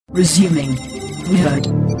Resuming Weird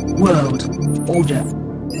World Order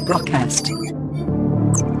broadcast.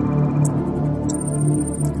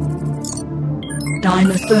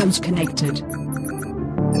 Dynaphones connected.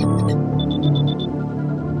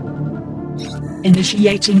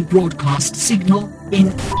 Initiating broadcast signal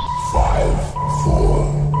in 5, 4,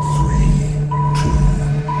 3, 2,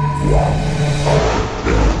 1.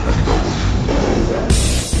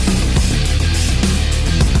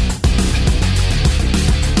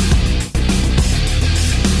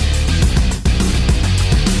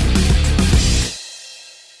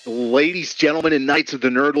 Ladies, gentlemen, and knights of the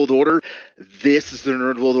Nerd World Order, this is the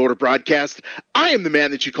Nerd World Order broadcast. I am the man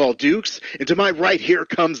that you call Dukes, and to my right here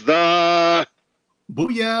comes the...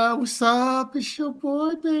 Booyah, what's up? It's your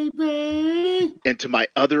boy, baby. And to my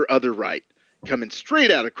other right, coming straight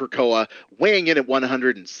out of Krakoa, weighing in at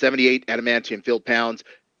 178 adamantium filled pounds,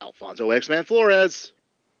 Alfonso X-Man Flores.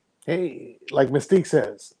 Hey, like Mystique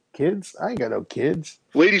says, kids? I ain't got no kids.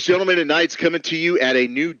 Ladies, gentlemen, and knights, coming to you at a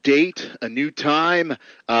new date, a new time.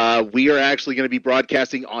 We are actually going to be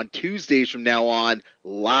broadcasting on Tuesdays from now on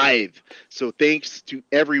live. So thanks to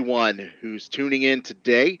everyone who's tuning in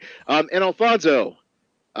today. And Alfonso,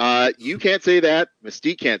 you can't say that.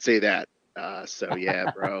 Mystique can't say that. So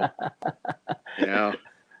yeah, bro. You know,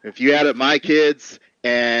 if you add up my kids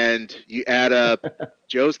and you add up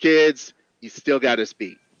Joe's kids, you still got us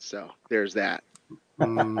beat. So there's that.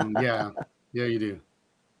 Yeah, you do.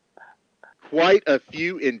 Quite a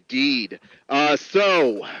few indeed.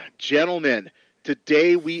 So, gentlemen,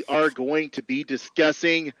 today we are going to be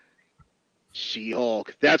discussing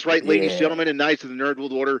She-Hulk. That's right, ladies, gentlemen, and knights of the Nerd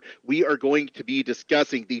World Order. We are going to be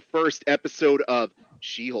discussing the first episode of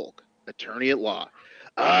She-Hulk, Attorney at Law.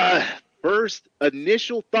 First,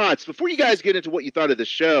 initial thoughts. Before you guys get into what you thought of the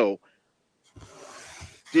show,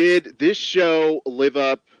 did this show live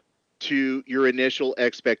up to your initial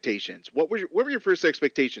expectations? What were your first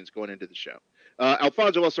expectations going into the show?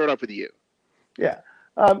 Alfonso, I'll start off with you. Yeah.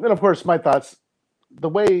 And of course, my thoughts, the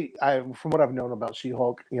way from what I've known about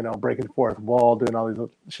She-Hulk, you know, breaking the fourth wall, doing all these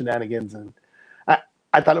shenanigans, and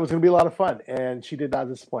I thought it was going to be a lot of fun, and she did not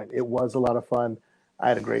disappoint. It was a lot of fun. I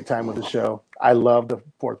had a great time with the show. I loved the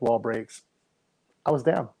fourth wall breaks. I was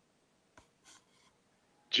down.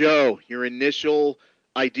 Joe, your initial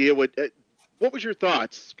idea, what was your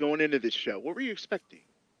thoughts going into this show? What were you expecting?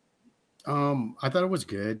 I thought it was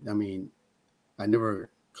good. I mean, I never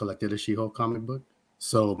collected a She-Hulk comic book,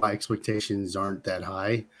 so my expectations aren't that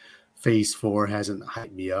high. Phase 4 hasn't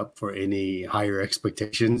hyped me up for any higher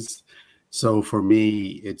expectations. So for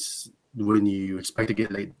me, it's when you expect to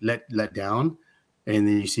get let down, and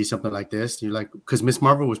then you see something like this, you're like, because Miss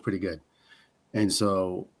Marvel was pretty good. And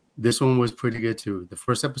so this one was pretty good too. The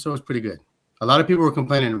first episode was pretty good. A lot of people were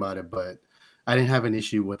complaining about it, but I didn't have an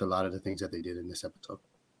issue with a lot of the things that they did in this episode.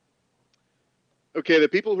 Okay, the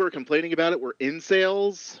people who are complaining about it were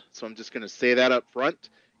incels, so I'm just going to say that up front.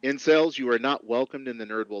 Incels, you are not welcomed in the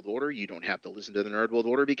Nerd World Order. You don't have to listen to the Nerd World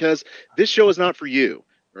Order because this show is not for you.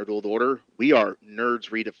 Nerd World Order, we are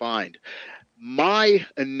nerds redefined. My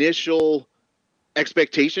initial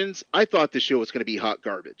expectations, I thought this show was going to be hot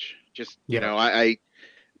garbage. Just, you know,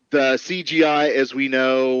 the CGI, as we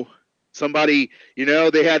know, somebody, you know,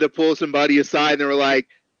 they had to pull somebody aside and they were like,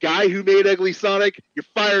 guy who made Ugly Sonic, you're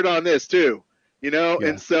fired on this too, you know? Yeah.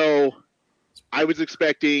 And so I was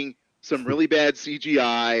expecting some really bad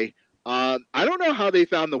CGI. I don't know how they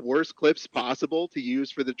found the worst clips possible to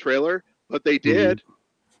use for the trailer, but they did.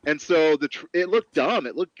 Mm-hmm. And so it looked dumb.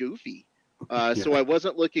 It looked goofy. So I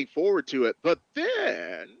wasn't looking forward to it. But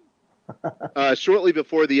then shortly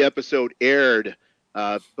before the episode aired,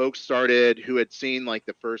 folks who had seen like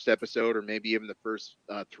the first episode or maybe even the first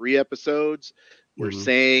 3 episodes were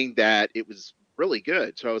saying that it was really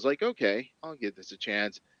good. So I was like, okay, I'll give this a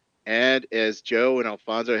chance. And as Joe and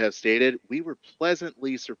Alfonso have stated, we were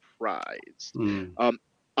pleasantly surprised.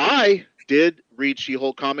 I did read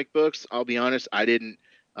She-Hulk comic books. I'll be honest, I didn't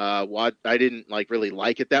really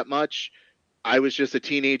like it that much. I was just a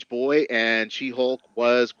teenage boy, and She-Hulk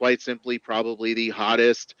was quite simply probably the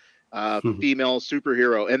hottest female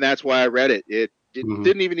superhero, and that's why I read it. It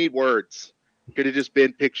didn't even need words. It could have just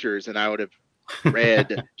been pictures, and I would have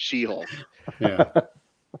read She-Hulk. Yeah.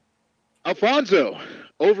 Alfonso,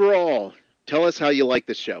 overall, tell us how you like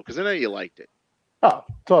this show, because I know you liked it. Oh,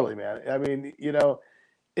 totally, man. I mean, you know,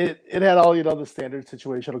 it had all, you know, the standard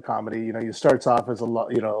situational comedy. You know, it starts off as a law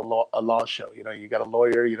show. You know, you got a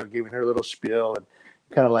lawyer, you know, giving her a little spiel, and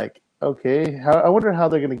kind of like, okay, I wonder how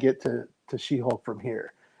they're going to get to She-Hulk from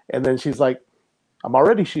here. And then she's like, I'm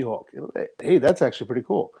already She-Hulk. Hey, that's actually pretty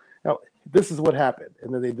cool. Now, this is what happened.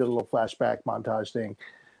 And then they did a little flashback montage thing.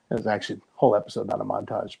 It was actually a whole episode, not a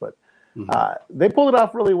montage, but Mm-hmm. they pulled it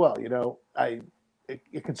off really well. You know,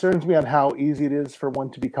 it concerns me on how easy it is for one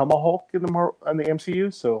to become a Hulk in the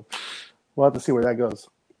MCU. So we'll have to see where that goes.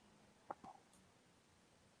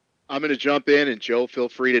 I'm going to jump in, and Joe, feel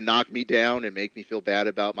free to knock me down and make me feel bad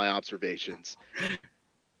about my observations.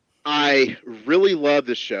 I really love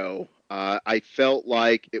the show. I felt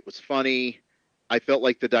like it was funny. I felt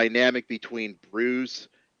like the dynamic between Bruce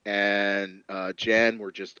and Jen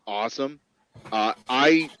were just awesome.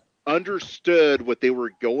 I understood what they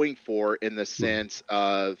were going for in the sense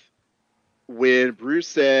of when Bruce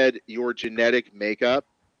said your genetic makeup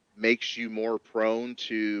makes you more prone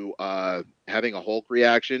to having a Hulk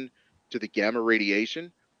reaction to the gamma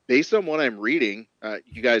radiation. Based on what I'm reading,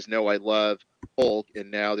 you guys know I love Hulk,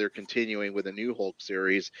 and now they're continuing with a new Hulk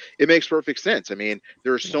series. It makes perfect sense. I mean,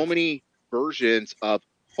 there are so many versions of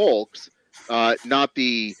Hulks, not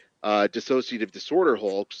the dissociative disorder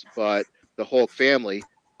Hulks, but the Hulk family.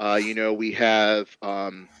 We have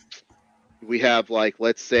like,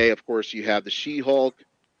 let's say, of course, you have the She-Hulk.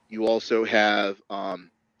 You also have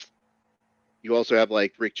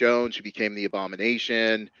like Rick Jones, who became the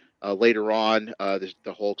Abomination. Later on,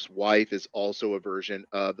 the Hulk's wife is also a version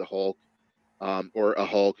of the Hulk, or a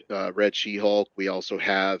Hulk, Red She-Hulk. We also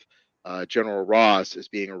have General Ross as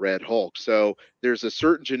being a Red Hulk. So there's a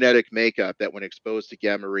certain genetic makeup that, when exposed to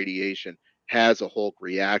gamma radiation, has a Hulk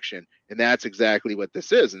reaction, and that's exactly what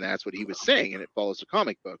this is, and that's what he was saying, and it follows the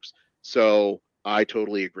comic books. So I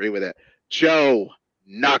totally agree with it. Joe,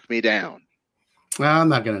 knock me down. Well, I'm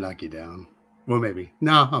not gonna knock you down. Well, maybe.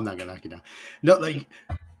 No, I'm not gonna knock you down. No, like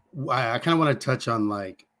I kind of want to touch on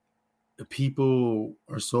like the people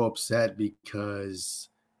are so upset because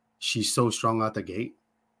she's so strong out the gate,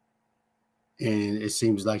 and it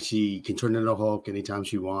seems like she can turn into Hulk anytime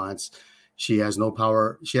she wants. She has no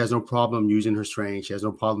power. She has no problem using her strength. She has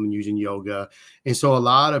no problem using yoga. And so a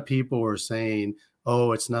lot of people are saying,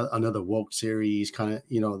 oh, it's not another woke series. Kind of,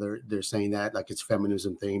 they're saying that like it's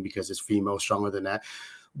feminism thing because it's female stronger than that.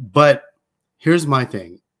 But here's my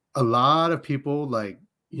thing. A lot of people like,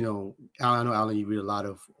 I know, Alan, you read a lot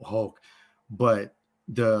of Hulk, but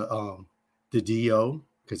the DO,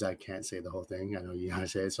 because I can't say the whole thing. I know you know how to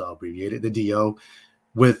say it, so I'll abbreviate it. The DO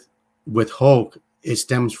with Hulk, it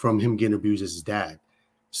stems from him getting abused as his dad.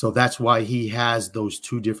 So that's why he has those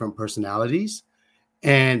two different personalities.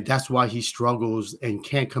 And that's why he struggles and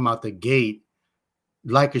can't come out the gate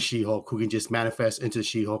like a She-Hulk who can just manifest into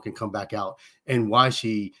She-Hulk and come back out. And why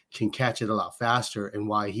she can catch it a lot faster, and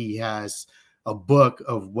why he has a book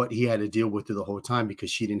of what he had to deal with through the whole time,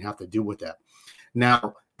 because she didn't have to deal with that.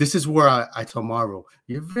 Now, this is where I tell Marvel,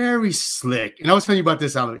 you're very slick. And I was telling you about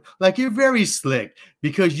this, Alan. Like, you're very slick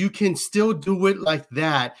because you can still do it like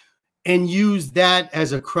that and use that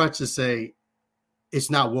as a crutch to say it's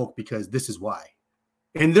not woke because this is why.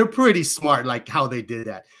 And they're pretty smart, like how they did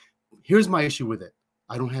that. Here's my issue with it.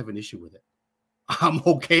 I don't have an issue with it. I'm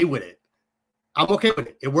okay with it.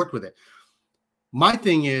 It worked with it. My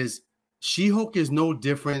thing is, She-Hulk is no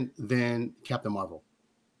different than Captain Marvel,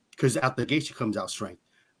 because out the gate she comes out strength.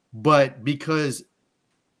 But because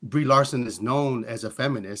Brie Larson is known as a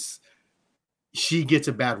feminist, she gets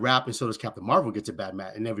a bad rap, and so does Captain Marvel gets a bad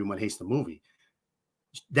rap, and everyone hates the movie.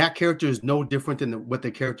 That character is no different than what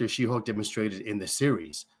the character She-Hulk demonstrated in the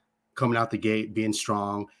series, coming out the gate, being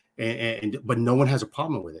strong, but no one has a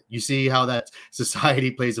problem with it. You see how that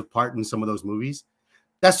society plays a part in some of those movies?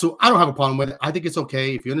 So I don't have a problem with it. I think it's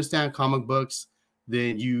okay. If you understand comic books,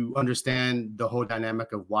 then you understand the whole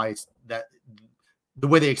dynamic of why it's that, the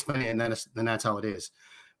way they explain it, and that's how it is.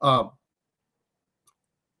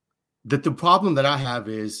 The problem that I have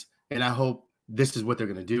is, and I hope this is what they're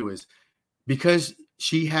going to do, is because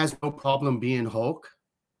she has no problem being Hulk,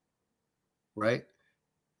 right?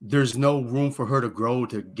 There's no room for her to grow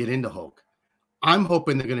to get into Hulk. I'm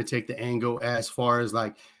hoping they're going to take the angle as far as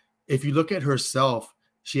like, if you look at herself,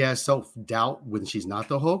 she has self-doubt when she's not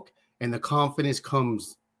the Hulk, and the confidence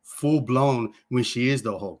comes full blown when she is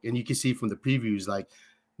the Hulk. And you can see from the previews, like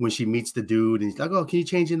when she meets the dude and he's like, oh, can you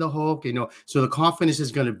change into Hulk? So the confidence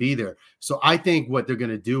is going to be there. So I think what they're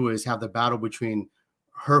going to do is have the battle between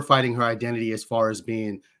her fighting her identity as far as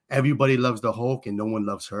being everybody loves the Hulk and no one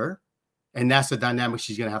loves her. And that's the dynamic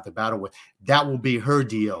she's going to have to battle with. That will be her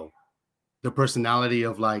deal. The personality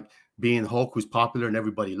of like being Hulk who's popular and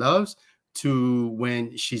everybody loves, to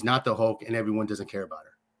when she's not the Hulk and everyone doesn't care about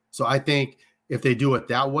her. So I think if they do it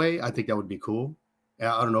that way, I think that would be cool.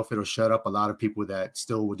 I don't know if it'll shut up a lot of people that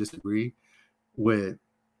still would disagree with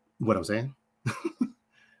what I'm saying.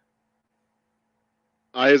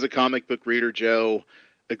 I, as a comic book reader, Joe,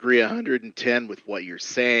 Agree 110 with what you're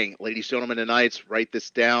saying. Ladies, gentlemen, and knights, write this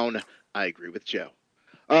down. I agree with Joe.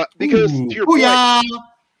 Because to your point,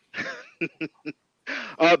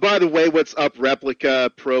 by the way, what's up, Replica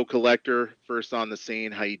Pro Collector? First on the scene.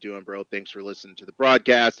 How you doing, bro? Thanks for listening to the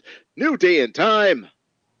broadcast. New day and time.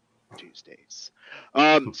 Tuesdays.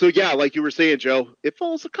 So yeah, like you were saying, Joe, it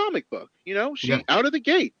follows a comic book. You know, she out of the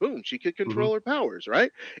gate, boom, she could control her powers, right?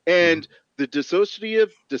 And the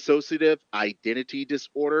dissociative identity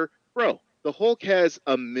disorder, bro. The Hulk has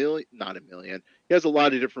not a million. He has a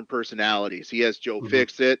lot of different personalities. He has Joe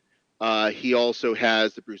Fixit. He also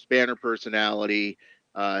has the Bruce Banner personality.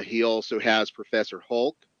 He also has Professor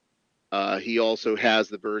Hulk. He also has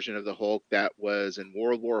the version of the Hulk that was in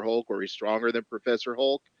World War Hulk, where he's stronger than Professor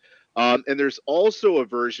Hulk. And there's also a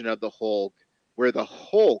version of the Hulk where the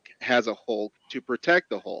Hulk has a Hulk to protect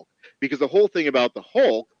the Hulk. Because the whole thing about the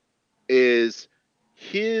Hulk is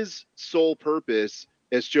his sole purpose,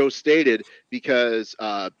 as Joe stated, because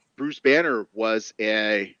Bruce Banner was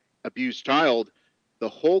an abused child, the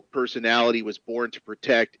Hulk personality was born to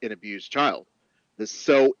protect an abused child.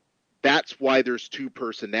 So that's why there's two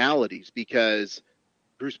personalities, because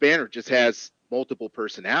Bruce Banner just has multiple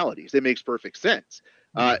personalities. It makes perfect sense.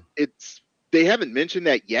 They haven't mentioned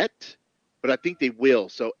that yet, but I think they will.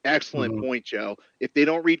 So excellent point, Joe. If they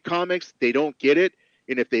don't read comics, they don't get it.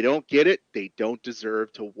 And if they don't get it, they don't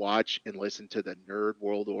deserve to watch and listen to the Nerd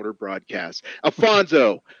World Order broadcast.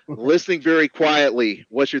 Alfonso, listening very quietly.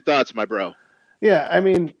 What's your thoughts, my bro? Yeah, I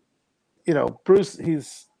mean, Bruce,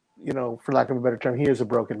 he's, for lack of a better term, he is a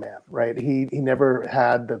broken man, right? He never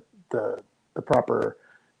had the proper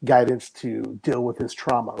guidance to deal with his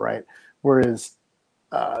trauma, right? Whereas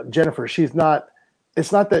Jennifer, it's not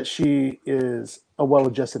that she is a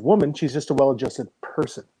well-adjusted woman, she's just a well-adjusted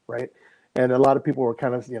person, right? And a lot of people were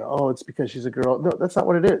kind of, oh, it's because she's a girl. No, that's not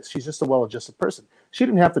what it is. She's just a well-adjusted person. She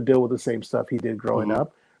didn't have to deal with the same stuff he did growing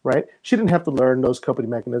up, right? She didn't have to learn those coping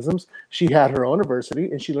mechanisms. She had her own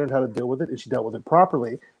adversity, and she learned how to deal with it, and she dealt with it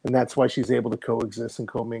properly, and that's why she's able to coexist and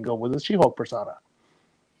commingle with the She-Hulk persona.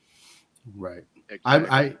 Right.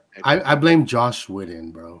 I blame Josh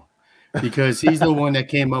Whedon, bro, because he's the one that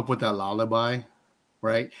came up with that lullaby,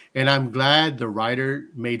 right? And I'm glad the writer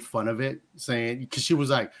made fun of it, saying, because she was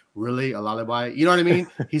like, really, a lullaby? You know what I mean?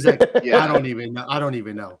 He's like, I don't even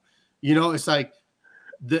know. It's like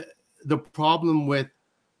the problem with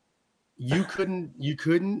you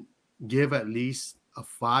couldn't give at least a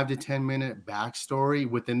 5 to 10 minute backstory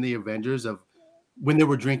within the Avengers of when they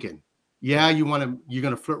were drinking. Yeah, you're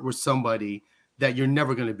gonna flirt with somebody that you're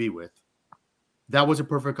never gonna be with. That was a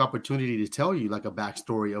perfect opportunity to tell you like a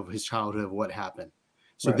backstory of his childhood, of what happened.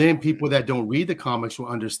 So then people that don't read the comics will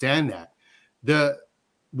understand that.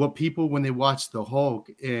 What people, when they watch the Hulk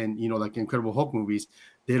and like Incredible Hulk movies,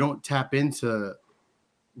 they don't tap into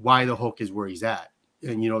why the Hulk is where he's at,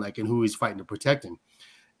 and and who he's fighting to protect him.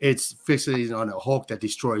 It's fixated on a Hulk that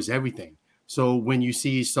destroys everything. So when you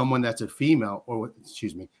see someone that's a female, or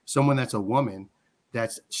someone that's a woman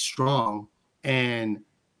that's strong and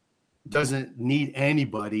doesn't need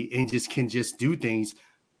anybody and can do things,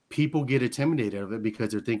 people get intimidated of it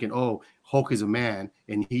because they're thinking, oh, Hulk is a man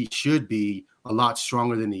and he should be a lot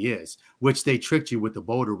stronger than he is, which they tricked you with the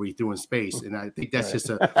boulder we threw in space. And I think that's just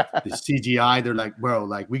the CGI. They're like, bro,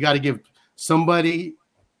 like we got to give somebody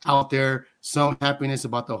out there some happiness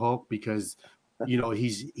about the Hulk, because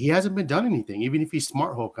he hasn't been done anything. Even if he's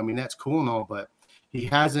smart Hulk, I mean, that's cool and all, but he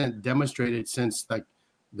hasn't demonstrated since like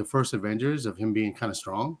the first Avengers of him being kind of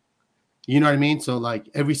strong. You know what I mean? So like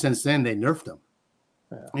ever since then they nerfed him.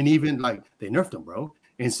 Yeah. And even like they nerfed him, bro.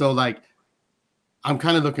 And so like I'm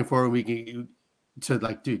kind of looking forward to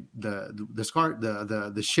like, dude,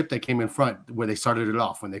 the ship that came in front where they started it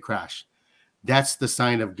off when they crashed. That's the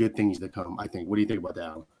sign of good things to come, I think. What do you think about that,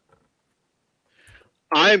 Alan?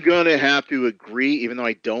 I'm going to have to agree, even though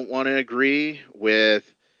I don't want to agree,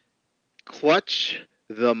 with Clutch,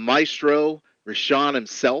 the maestro, Rashawn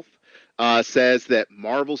himself, says that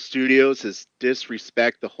Marvel Studios has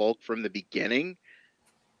disrespected the Hulk from the beginning.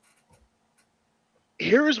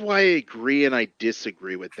 Here's why I agree and I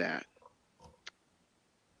disagree with that.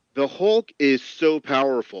 The Hulk is so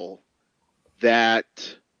powerful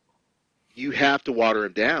that you have to water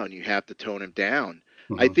him down. You have to tone him down.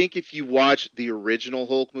 I think if you watch the original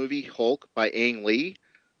Hulk movie, Hulk by Ang Lee,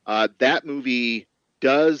 that movie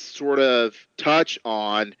does sort of touch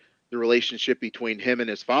on the relationship between him and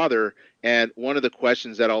his father. And one of the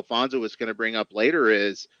questions that Alfonso was going to bring up later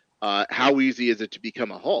is, how easy is it to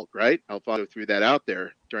become a Hulk, right? Alfonso threw that out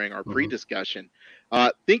there during our pre-discussion.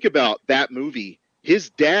 Think about that movie. His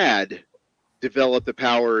dad developed the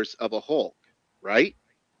powers of a Hulk, right?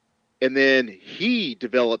 and then he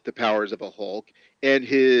developed the powers of a Hulk, and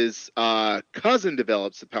his cousin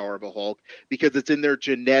develops the power of a Hulk because it's in their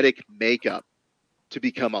genetic makeup to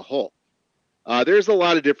become a Hulk. There's a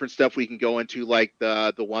lot of different stuff we can go into, like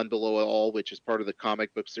the One Below It All, which is part of the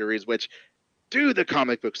comic book series, which, dude, the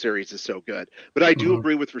comic book series is so good. But I do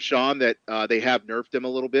agree with Rashawn that they have nerfed him a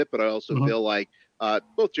little bit, but I also feel like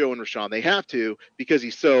both Joe and Rashawn, they have to, because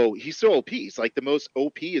he's so OP. He's like the most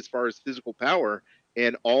OP as far as physical power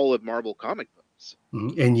in all of Marvel comic books.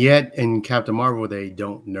 And yet in Captain Marvel, they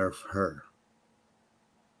don't nerf her.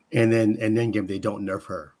 And then in Endgame, they don't nerf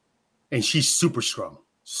her. And she's super strong.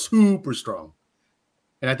 Super strong.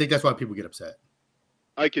 And I think that's why people get upset.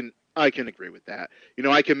 I can agree with that. You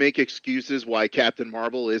know, I can make excuses why Captain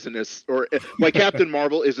Marvel isn't as, or why Captain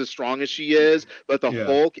Marvel is as strong as she is, but the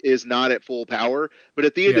Hulk is not at full power. But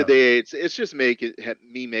at the end of the day, it's just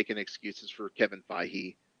me making excuses for Kevin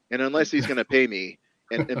Feige. And unless he's going to pay me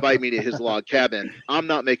and invite me to his log cabin, I'm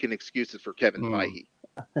not making excuses for Kevin Feige.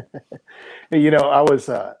 You know, I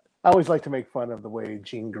always like to make fun of the way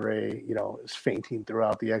Jean Grey, you know, is fainting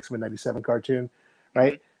throughout the X-Men 97 cartoon,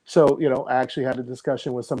 right? Mm-hmm. So, you know, I actually had a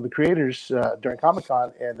discussion with some of the creators during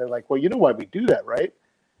Comic-Con, and they're like, well, you know why we do that, right?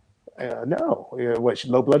 No. What, she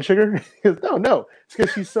low blood sugar? No. It's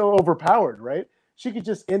because she's so overpowered, right? She could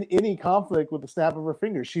just end any conflict with the snap of her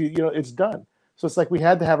fingers. She, you know, it's done. So it's like we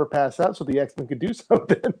had to have her pass out so the X-Men could do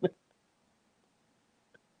something.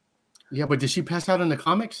 Yeah, but did she pass out in the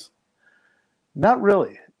comics? Not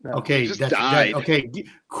really. No. Okay,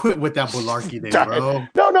 quit with that malarkey there, bro.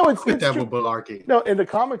 No, quit that malarkey. No, in the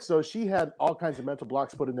comics though, she had all kinds of mental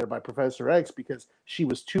blocks put in there by Professor X because she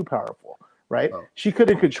was too powerful, right? Oh. She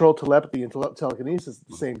couldn't control telepathy and telekinesis at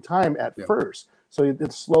the same time at first, so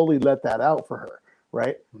it slowly let that out for her,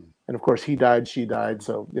 right? And of course, he died, she died,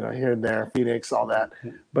 so you know, here and there, Phoenix, all that.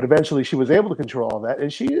 But eventually, she was able to control all that,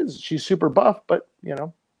 and she's super buff, but you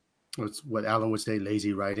know. It's what Alan would say,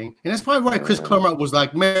 lazy writing. And that's probably why Chris Claremont was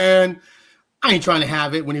like, man, I ain't trying to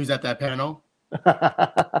have it when he was at that panel.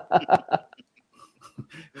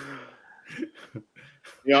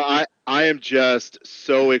 You know, I am just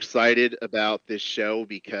so excited about this show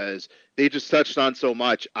because they just touched on so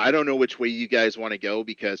much. I don't know which way you guys want to go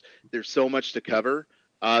because there's so much to cover.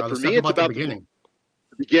 For me, it's about the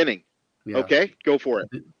beginning. Yeah. Okay, go for it.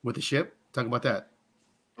 With the ship? Talk about that.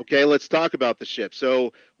 Okay, let's talk about the ship.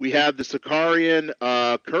 So we have the Sicarian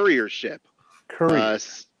courier ship.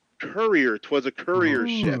 Courier. 'Twas a courier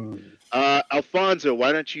ship. Alfonso,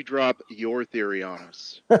 why don't you drop your theory on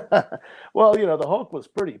us? Well, you know, the Hulk was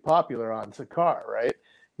pretty popular on Sakaar, right?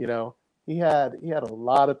 You know, he had a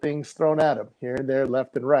lot of things thrown at him here and there,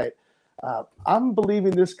 left and right. I'm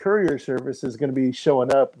believing this courier service is going to be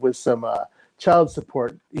showing up with some child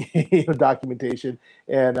support documentation,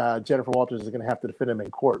 and Jennifer Walters is going to have to defend him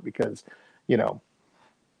in court because, you know,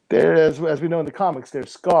 there, as we know in the comics,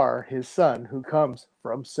 there's Scar, his son, who comes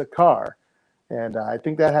from Sakaar, and I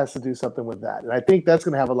think that has to do something with that. And I think that's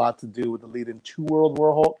going to have a lot to do with the lead into World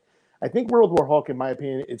War Hulk. I think World War Hulk, in my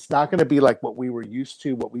opinion, it's not going to be like what we were used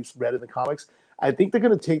to, what we read in the comics. I think they're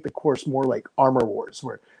going to take the course more like Armor Wars,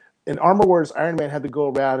 where in Armor Wars, Iron Man had to go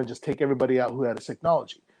around and just take everybody out who had a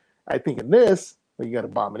technology. I think in this, well, you got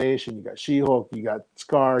Abomination, you got She-Hulk, you got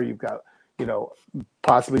Scar, you've got, you know,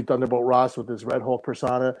 possibly Thunderbolt Ross with his Red Hulk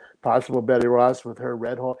persona, possible Betty Ross with her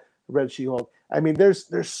Red She-Hulk. I mean, there's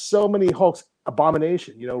so many Hulks.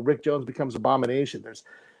 Abomination, you know, Rick Jones becomes Abomination.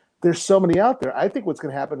 There's so many out there. I think what's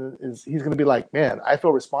going to happen is he's going to be like, man, I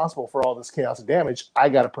feel responsible for all this chaos and damage. I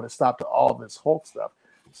got to put a stop to all this Hulk stuff.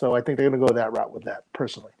 So I think they're going to go that route with that,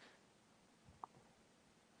 personally.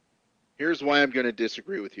 Here's why I'm going to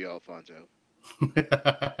disagree with you, Alfonso.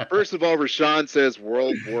 First of all, Rashawn says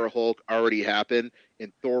World War Hulk already happened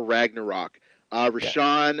in Thor Ragnarok.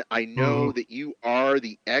 Rashawn, I know that you are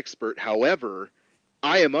the expert. However,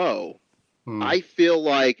 IMO, I feel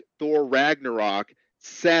like Thor Ragnarok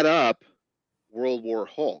set up World War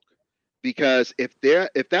Hulk, because if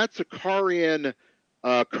that Sicarian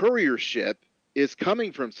courier ship is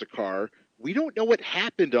coming from Sakaar, we don't know what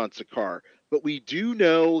happened on Sakaar, but we do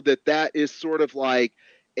know that is sort of like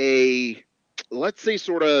let's say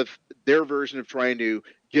sort of their version of trying to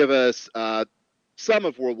give us some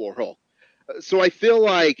of World War Hulk. So I feel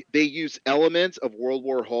like they use elements of World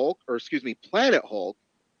War Hulk, or excuse me, Planet Hulk,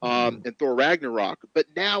 and Thor Ragnarok, but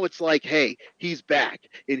now it's like, hey, he's back,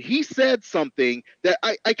 and he said something that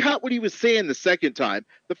I caught what he was saying the second time.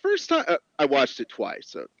 The first time I watched it twice,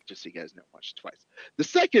 so just so you guys know, I watched it twice. The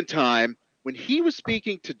second time, when he was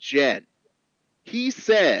speaking to Jen, he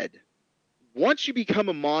said, once you become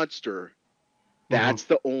a monster, that's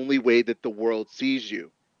the only way that the world sees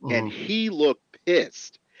you. And he looked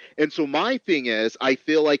pissed. And so my thing is, I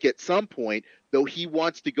feel like at some point, though he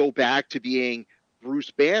wants to go back to being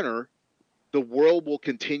Bruce Banner, the world will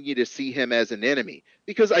continue to see him as an enemy.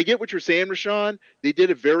 Because I get what you're saying, Rashawn. They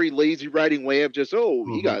did a very lazy writing way of just,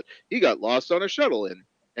 he got lost on a shuttle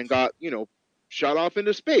and got, shot off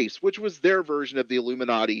into space, which was their version of the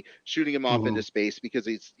Illuminati shooting him off into space because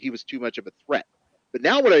he was too much of a threat. But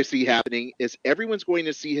now what I see happening is everyone's going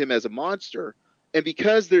to see him as a monster. And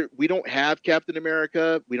because we don't have Captain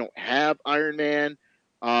America, we don't have Iron Man,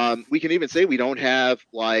 we can even say we don't have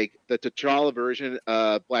like the T'Challa version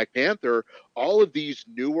of Black Panther. All of these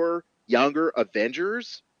newer, younger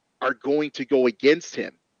Avengers are going to go against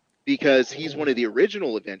him because he's one of the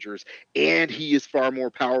original Avengers and he is far more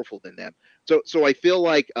powerful than them. So I feel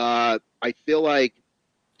like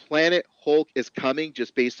Planet Hulk is coming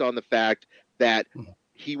just based on the fact that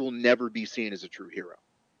he will never be seen as a true hero.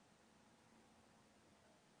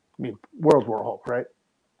 I mean, World War Hulk, right?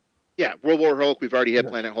 Yeah, World War Hulk. We've already had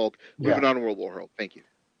Planet Hulk. Moving on to World War Hulk. Thank you.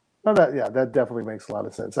 No, that definitely makes a lot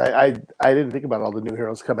of sense. I didn't think about all the new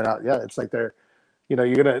heroes coming out. Yeah, it's like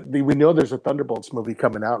we know there's a Thunderbolts movie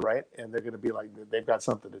coming out, right? And they're gonna be like they've got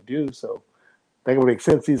something to do, so that would make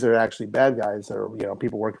sense. These are actually bad guys, or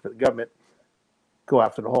people working for the government. Go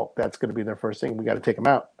after the Hulk. That's going to be their first thing. We got to take him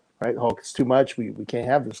out, right? Hulk is too much. We can't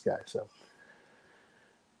have this guy. So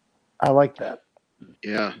I like that.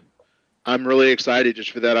 Yeah. I'm really excited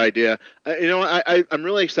just for that idea. I'm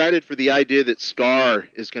really excited for the idea that Scar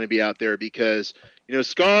is going to be out there because,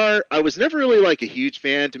 Scar, I was never really like a huge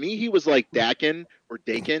fan. To me, he was like Daken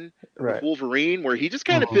right. Wolverine, where he just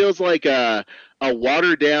kind of feels like a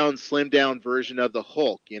watered down, slimmed down version of the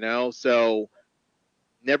Hulk, So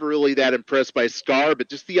never really that impressed by Scar, but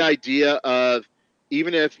just the idea of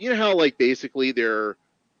even if, how like basically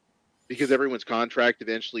because everyone's contract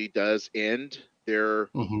eventually does end, they're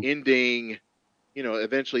ending,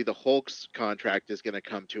 eventually the Hulk's contract is going to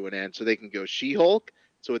come to an end so they can go She-Hulk.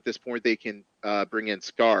 So at this point they can bring in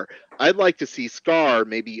Scar. I'd like to see Scar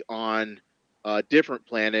maybe on a different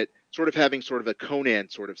planet, sort of having sort of a Conan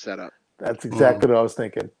sort of setup. That's exactly what I was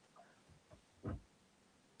thinking.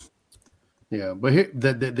 Yeah, but here,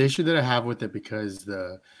 the issue that I have with it, because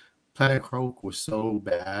the Planet Hulk was so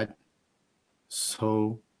bad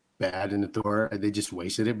in the Thor, they just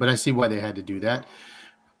wasted it. But I see why they had to do that.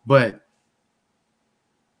 But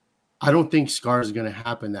I don't think Scar is going to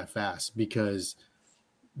happen that fast, because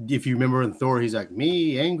if you remember in Thor, he's like,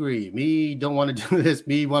 me angry, me don't want to do this,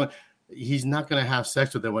 he's not going to have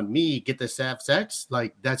sex with them. Me get this have sex,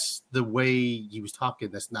 like that's the way he was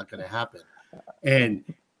talking. That's not going to happen. And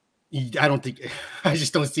I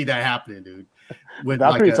just don't see that happening, dude.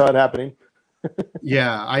 Valkyrie saw it happening.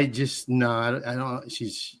 Yeah, I don't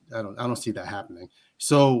see that happening.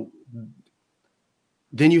 So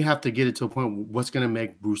then you have to get it to a point. What's going to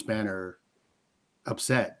make Bruce Banner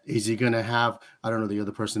upset? Is he going to have, I don't know, the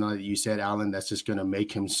other personality that you said, Alan, that's just going to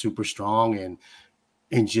make him super strong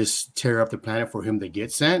and just tear up the planet for him to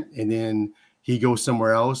get sent, and then he goes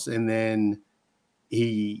somewhere else, and then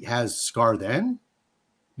he has Scar then?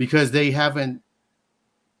 Because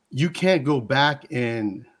you can't go back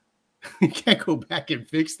and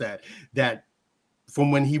fix that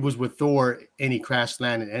from when he was with Thor and he crash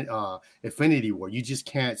landed in Infinity War. You just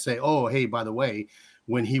can't say, oh, hey, by the way,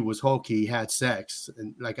 when he was Hulk, he had sex.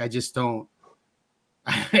 And like, I just don't,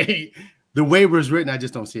 the way it was written, I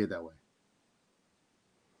just don't see it that way.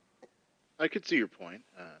 I could see your point.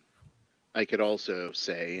 I could also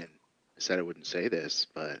say, and I said I wouldn't say this,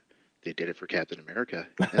 but they did it for Captain America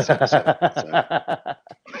in this episode.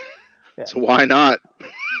 So why not?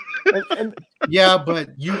 Yeah, but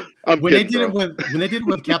when they did it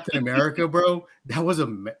with Captain America, bro, that was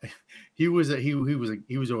he was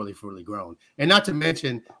already fully grown. And not to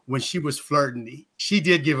mention when she was flirting, she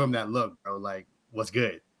did give him that look, bro, like, what's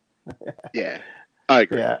good? Yeah, I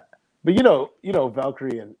agree. Yeah. But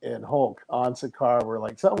Valkyrie and Hulk on Sakaar were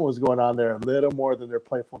like, something was going on there a little more than their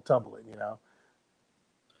playful tumbling,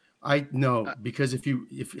 I know, because if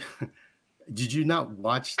did you not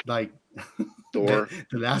watch like Thor,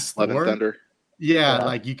 the last Love and Thor? Thunder? Yeah,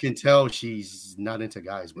 like you can tell she's not into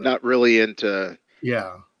guys, bro. Not really into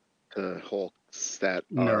to Hulks that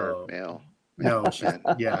are male. No,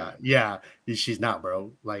 she's not,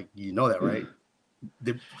 bro. Like, you know that, right?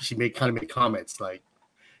 She made comments like,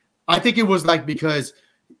 I think it was like because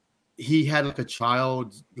he had like a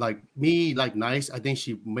child, like me, like nice. I think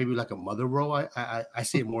she maybe like a mother role. I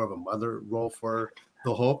see it more of a mother role for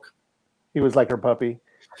the Hulk. He was like her puppy.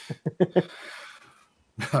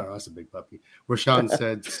 That's a big puppy. Rashawn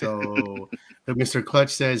said, so Mr. Clutch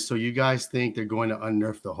says, so you guys think they're going to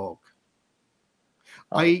unnerf the Hulk?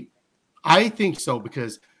 I think so,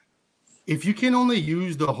 because if you can only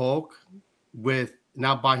use the Hulk with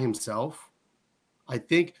not by himself, I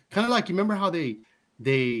think kind of like you remember how they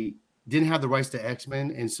didn't have the rights to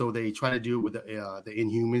X-Men, and so they try to do it with the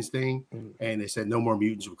Inhumans thing, and they said no more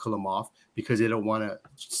mutants will kill them off because they don't want to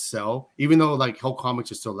sell. Even though like Hulk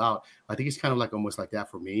comics are still out, I think it's kind of like almost like that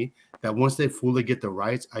for me. That once they fully get the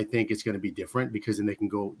rights, I think it's going to be different because then they can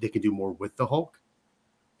do more with the Hulk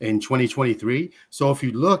in 2023. So if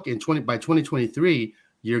you look by 2023,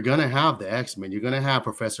 you're gonna have the X-Men, you're gonna have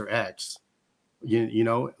Professor X. You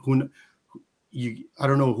know I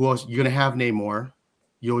don't know who else you're gonna have. Namor.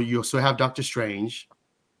 You'll still have Doctor Strange.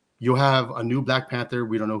 You'll have a new Black Panther.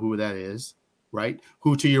 We don't know who that is, right?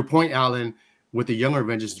 Who, to your point, Alan, with the younger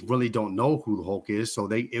Avengers, really don't know who the Hulk is. So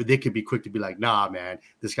they could be quick to be like, nah, man,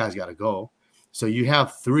 this guy's got to go. So you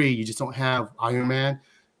have three. You just don't have Iron Man.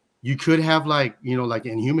 You could have like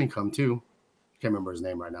Inhuman come too. Can't remember his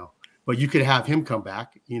name right now. But you could have him come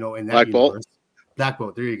back, in that Black universe. Bolt. Black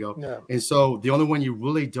Bolt, there you go. Yeah. And so the only one you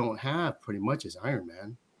really don't have pretty much is Iron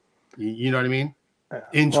Man. You know what I mean?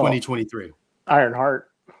 In 2023.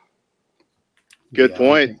 Ironheart. Good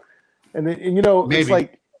point. And then Maybe. it's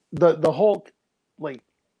like the Hulk, like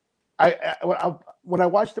when I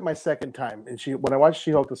watched it my second time, when I watched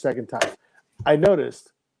She-Hulk the second time, I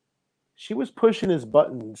noticed she was pushing his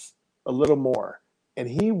buttons a little more, and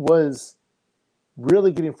he was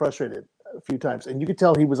really getting frustrated a few times, and you could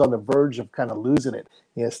tell he was on the verge of kind of losing it.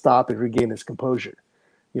 He had to stop and regain his composure.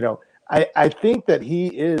 I think that he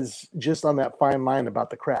is just on that fine line about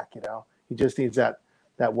the crack. He just needs that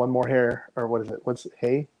one more hair, or what is it? What's it?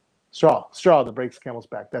 Hay? Straw that breaks camel's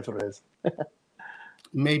back. That's what it is.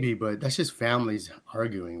 Maybe, but that's just families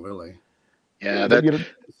arguing, really. Yeah.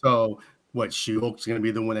 So what? She-Hulk's going to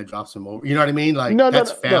be the one that drops him over. You know what I mean? Like No,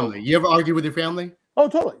 that's family. no. You ever argue with your family? Oh,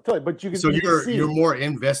 totally. But you can. So you're you're more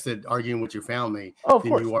invested arguing with your family of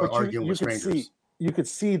than course, you are but arguing with could strangers. You could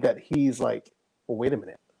see that he's like, well, wait a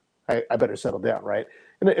minute. I better settle down, right?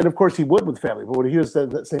 And of course he would with family. But when he hears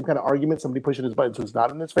that same kind of argument, somebody pushing his buttons who's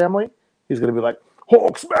not in his family, he's going to be like,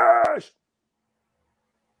 Hulk smash!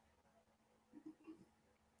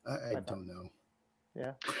 I don't know.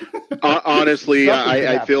 Yeah. Honestly, Something could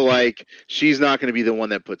I happen. feel like she's not going to be the one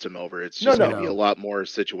that puts him over. It's just No. going to be a lot more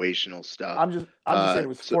situational stuff. I'm just saying it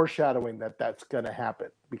was foreshadowing that that's going to happen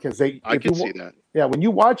because I can see that. Yeah, when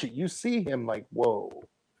you watch it, you see him like, whoa,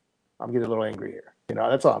 I'm getting a little angry here.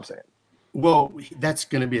 That's all I'm saying. Well, that's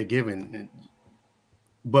going to be a given.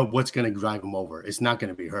 But what's going to drive him over? It's not going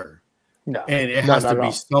to be her. No. And it has to be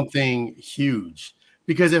something huge.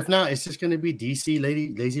 Because if not, it's just going to be DC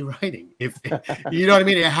lazy writing. If you know what I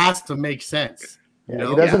mean, it has to make sense. He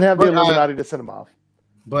doesn't have the Illuminati to send him off.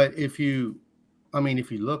 But if you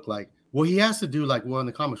look like, well, he has to do like, well, in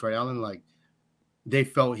the comics, right, Alan? Like, they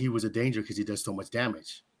felt he was a danger because he does so much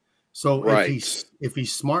damage. So if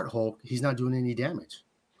he's smart Hulk, he's not doing any damage.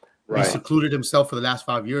 Right. He secluded himself for the last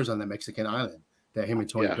 5 years on the Mexican island that him and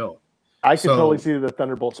Tony built. I can totally see the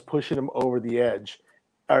Thunderbolts pushing him over the edge.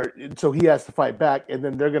 So he has to fight back, and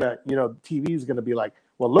then they're gonna, TV is gonna be like,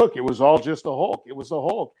 "Well, look, it was all just the Hulk. It was the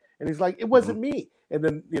Hulk," and he's like, "It wasn't me." And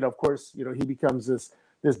then, of course, he becomes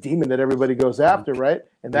this demon that everybody goes after, right?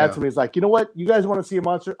 And that's when he's like, "You know what? You guys want to see a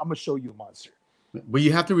monster? I'm gonna show you a monster." But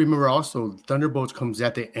you have to remember also, Thunderbolts comes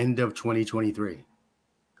at the end of 2023.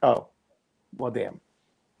 Oh, well, damn.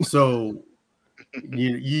 So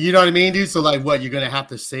you know what I mean, dude? So like, what, you're gonna have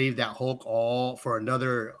to save that Hulk all for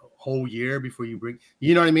another whole year before you bring,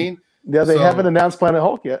 you know what I mean? Yeah, they haven't announced Planet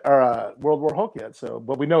Hulk yet, or World War Hulk yet. So,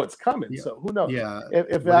 but we know it's coming. So who knows? Yeah.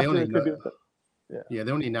 If after it could be. Yeah,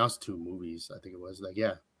 they only announced 2 movies. I think it was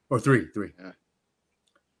or three.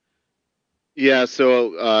 Yeah.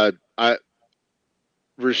 So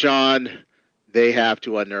Rashawn, they have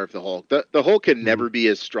to unnerve the Hulk. The Hulk can never be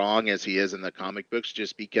as strong as he is in the comic books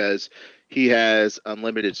just because he has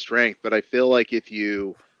unlimited strength. But I feel like if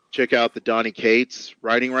you check out the Donny Cates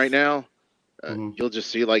writing right now, you'll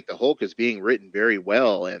just see like the Hulk is being written very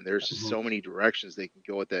well. And there's just so many directions they can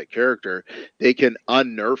go with that character. They can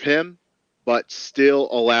unnerve him, but still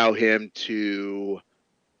allow him to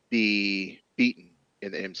be beaten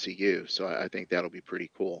in the MCU. So I think that'll be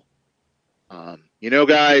pretty cool.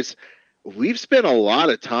 Guys, we've spent a lot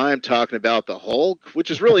of time talking about the Hulk,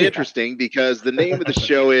 which is really interesting because the name of the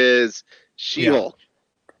show is She-Hulk.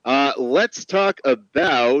 Let's talk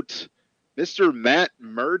about Mr. Matt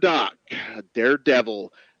Murdock,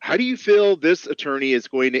 Daredevil. How do you feel this attorney is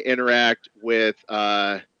going to interact with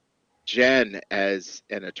Jen as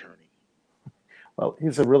an attorney? Well,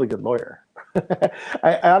 he's a really good lawyer.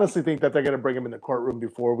 I honestly think that they're going to bring him in the courtroom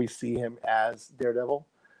before we see him as Daredevil.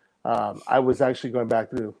 I was actually going back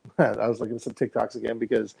through. I was looking at some TikToks again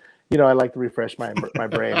because I like to refresh my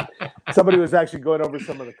brain. Somebody was actually going over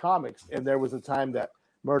some of the comics, and there was a time that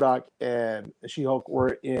Murdoch and She-Hulk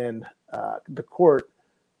were in the court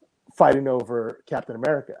fighting over Captain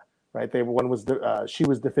America. Right? She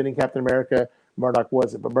was defending Captain America. Murdoch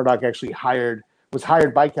wasn't, but Murdoch actually was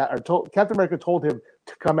hired by Captain America told him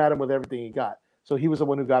to come at him with everything he got. So he was the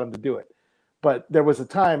one who got him to do it. But there was a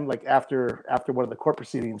time, like after one of the court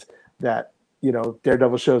proceedings, that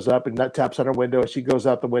Daredevil shows up and Nut taps on her window, and she goes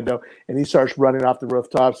out the window, and he starts running off the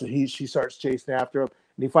rooftops, and she starts chasing after him,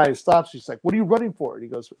 and he finally stops. She's like, "What are you running for?" And he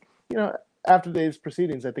goes, after these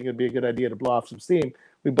proceedings, I think it'd be a good idea to blow off some steam.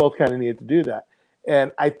 We both kind of needed to do that,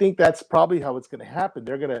 and I think that's probably how it's going to happen.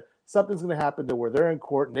 Something's going to happen to where they're in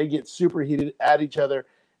court and they get super heated at each other,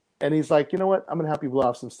 and he's like, "You know what? I'm going to help you blow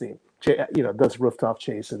off some steam." Does rooftop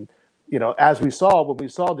chase. And as when we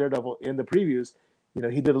saw Daredevil in the previews,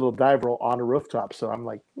 he did a little dive roll on a rooftop. So I'm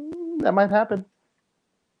like, that might happen.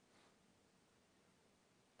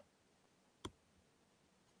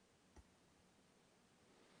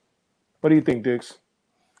 What do you think, Dukes?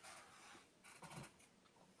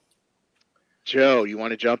 Joe, you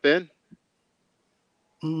want to jump in?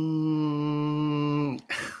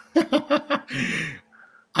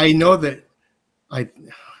 I know that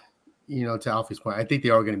to Alfie's point, I think they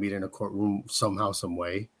are going to meet in a courtroom somehow, some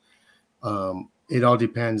way. It all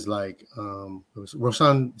depends. Like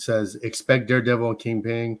Roshan says, expect Daredevil and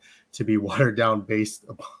Kingpin to be watered down based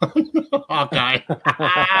upon Hawkeye.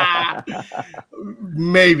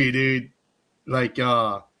 Maybe, dude. Like,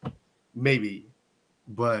 maybe.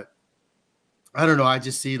 But I don't know. I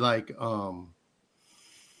just see like,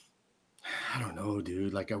 I don't know,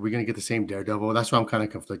 dude. Like, are we going to get the same Daredevil? That's what I'm kind of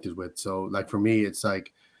conflicted with. So, like, for me, it's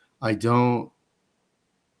like, I don't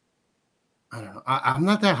know. I'm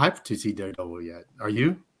not that hyped to see Daredevil yet. Are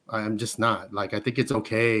you? I'm just not. Like, I think it's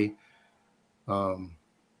okay. I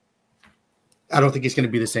don't think it's going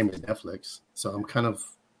to be the same as Netflix. So I'm kind of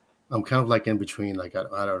like in between. Like, I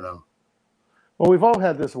don't know. Well, we've all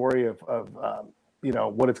had this worry of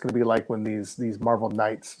what it's going to be like when these Marvel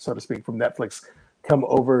Knights, so to speak, from Netflix come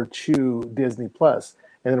over to Disney Plus.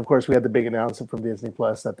 And then, of course, we had the big announcement from Disney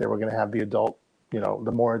Plus that they were going to have the adult,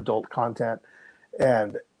 the more adult content.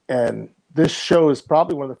 And this show is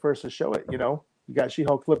probably one of the first to show it. You got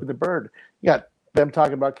She-Hulk flipping the bird. You got them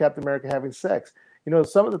talking about Captain America having sex.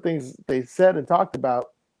 Some of the things they said and talked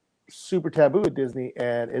about, super taboo at Disney,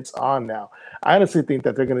 and it's on now. I honestly think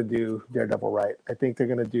that they're going to do Daredevil right. I think they're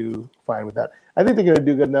going to do fine with that. I think they're going to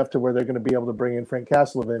do good enough to where they're going to be able to bring in Frank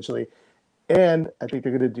Castle eventually. And I think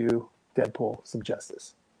they're going to do Deadpool some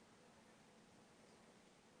justice.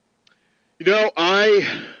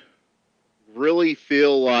 I really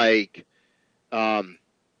feel like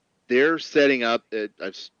they're setting up.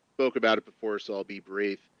 I've spoke about it before, so I'll be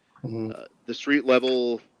brief. Mm-hmm. The street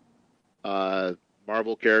level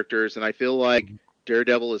Marvel characters, and I feel like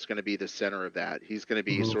Daredevil is going to be the center of that. He's going to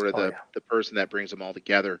be sort of the person that brings them all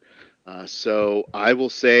together. So I will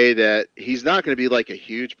say that he's not going to be like a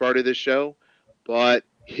huge part of this show, but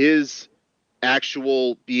his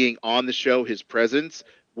actual being on the show, his presence,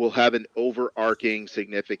 will have an overarching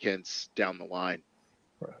significance down the line.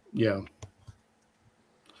 Yeah.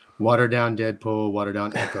 Water down Deadpool, water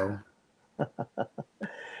down Echo.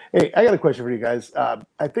 Hey, I got a question for you guys.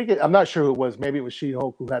 I'm not sure who it was. Maybe it was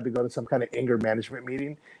She-Hulk who had to go to some kind of anger management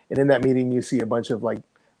meeting. And in that meeting, you see a bunch of like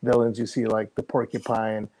villains. You see like the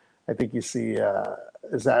Porcupine. I think you see, I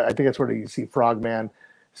think that's where you see Frogman.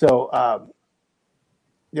 So,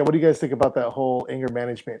 what do you guys think about that whole anger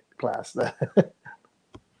management class?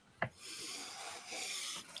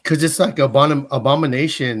 Because it's like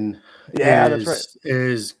Abomination. Yeah, that's right.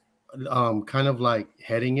 Is kind of like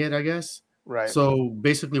heading it, I guess. Right. So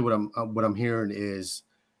basically, what I'm hearing is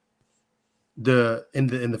in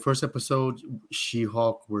the first episode,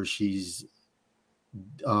 She-Hulk, where she's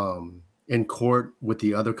in court with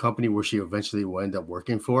the other company where she eventually will end up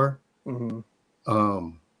working for. Mm-hmm.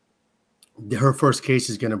 Her first case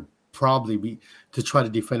is going to probably be to try to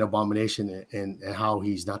defend Abomination and how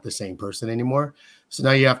he's not the same person anymore. So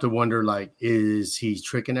now you have to wonder, like, is he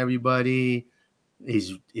tricking everybody?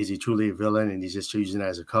 Is he truly a villain and he's just using it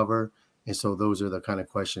as a cover? And so those are the kind of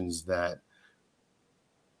questions that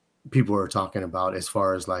people are talking about as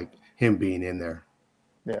far as like him being in there.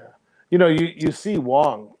 Yeah. You see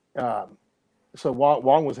Wong. So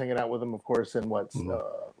Wong was hanging out with him, of course, in what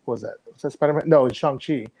was that? Was that Spider-Man? No, in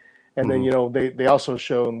Shang-Chi. And then, they also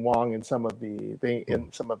shown Wong in some of the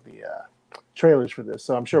trailers for this.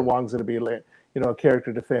 So I'm sure Wong's going to be a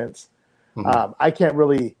character defense. I can't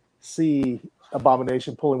really see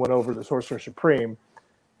Abomination pulling one over the Sorcerer Supreme.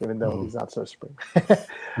 even though he's not so supreme.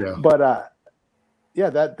 Yeah. But yeah,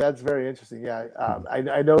 that's very interesting. Yeah,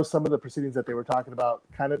 I know some of the proceedings that they were talking about.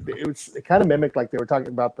 It kind of mimicked like they were talking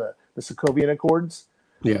about the Sokovian Accords.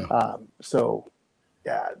 Yeah. So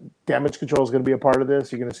yeah, damage control is going to be a part of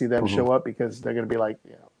this. You're going to see them show up because they're going to be like,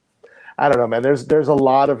 I don't know, man. There's a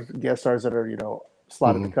lot of guest stars that are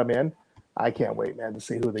slotted to come in. I can't wait, man, to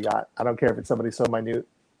see who they got. I don't care if it's somebody so minute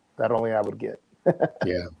that only I would get.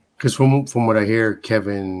 Yeah, because from what I hear,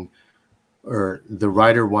 Kevin or the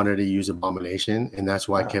writer wanted to use Abomination, and that's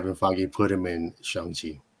why Kevin Feige put him in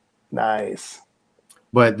Shang-Chi. Nice.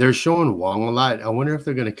 But they're showing Wong a lot. I wonder if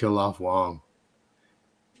they're going to kill off Wong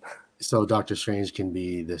so Doctor Strange can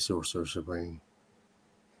be the Sorcerer Supreme.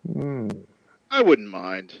 I wouldn't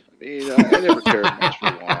mind. I mean, I never cared much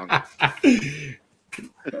for Wong.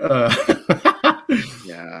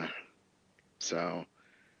 Yeah. So,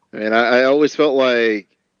 I mean, I always felt like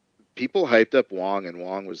people hyped up Wong, and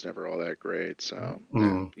Wong was never all that great. So,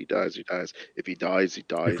 he dies, he dies. If he dies, he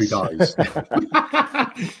dies. If he dies.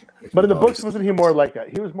 But in the books, wasn't he more like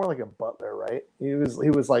he was more like a butler, right? He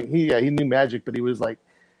was like he knew magic, but he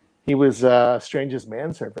was Strange's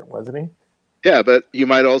manservant, wasn't he? Yeah, but you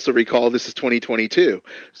might also recall this is 2022.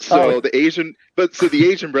 So the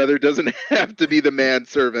Asian brother doesn't have to be the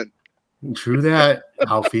manservant. True that,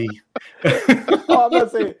 Alfie. I'm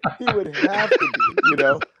not saying he would have to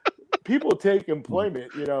be, People take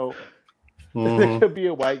employment, There could be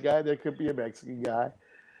a white guy, there could be a Mexican guy.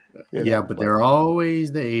 But they're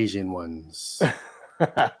always the Asian ones.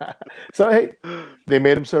 So, hey, they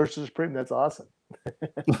made him Sorcerer Supreme. That's awesome.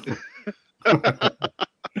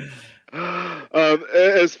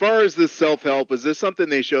 As far as this self-help, is this something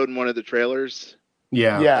they showed in one of the trailers?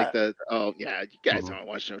 Yeah. Like you guys don't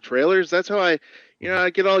watch no trailers. That's how I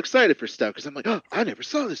get all excited for stuff because I'm like, oh, I never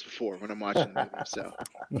saw this before when I'm watching the movie. So,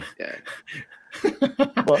 yeah.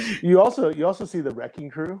 Well, you also see the Wrecking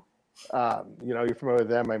Crew. You're familiar with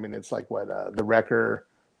them. I mean, it's like the Wrecker,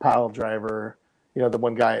 Pile Driver. The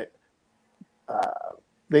one guy.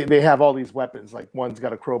 They have all these weapons. Like one's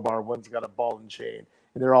got a crowbar, one's got a ball and chain,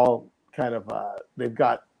 and they're all kind of they've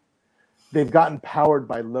gotten powered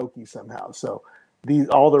by Loki somehow. So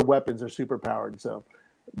all their weapons are super powered. So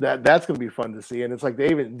that's going to be fun to see. And it's like they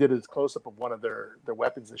even did a close up of one of their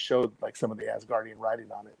weapons that showed like some of the Asgardian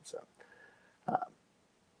writing on it. So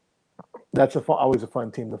that's always a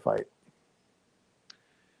fun team to fight.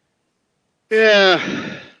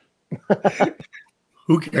 Yeah.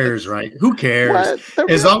 Who cares, right? Who cares?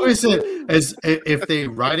 As long as if they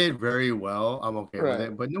write it very well, I'm okay with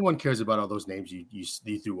it. But no one cares about all those names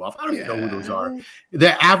you threw off. I don't even know who those are.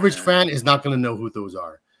 The average fan is not going to know who those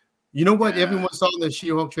are. You know what? Everyone saw in the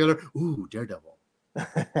She-Hulk trailer. Ooh, Daredevil.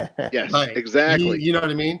 Yes, exactly. You know what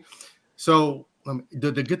I mean? So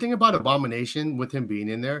the good thing about Abomination with him being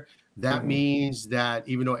in there, that means that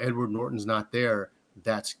even though Edward Norton's not there,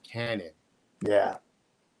 that's canon. Yeah.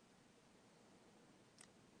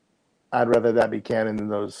 I'd rather that be canon than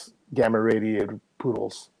those gamma radiated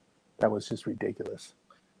poodles. That was just ridiculous.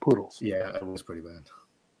 Poodles. Yeah, it was pretty bad.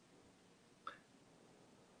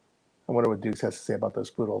 I wonder what Dukes has to say about those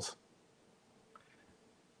poodles.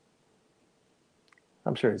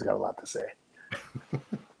 I'm sure he's got a lot to say.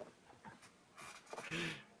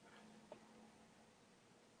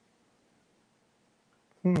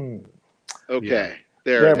 Okay.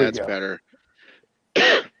 That's better.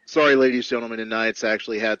 Sorry, ladies and gentlemen, tonight's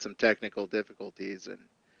actually had some technical difficulties, and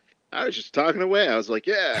I was just talking away. I was like,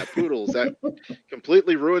 yeah, poodles. That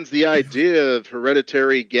completely ruins the idea of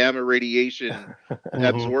hereditary gamma radiation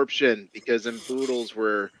absorption, because them poodles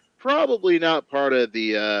were probably not part of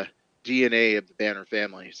the DNA of the Banner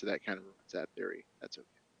family, so that kind of ruins that theory. That's okay.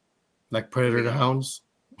 Like predator hounds?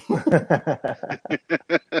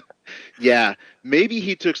 Yeah, maybe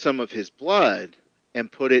he took some of his blood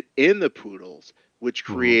and put it in the poodles, which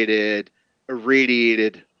created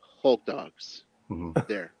irradiated Hulk dogs.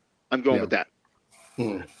 There. I'm going with that.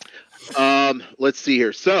 Let's see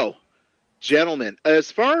here. So, gentlemen,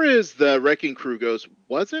 as far as the Wrecking Crew goes,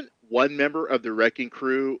 wasn't one member of the Wrecking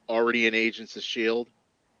Crew already in Agents of S.H.I.E.L.D.?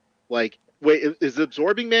 Like, wait, is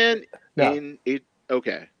Absorbing Man in it?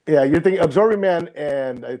 Okay. Yeah, you're thinking Absorbing Man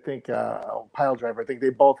and I think Pile Driver. I think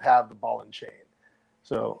they both have the ball and chain.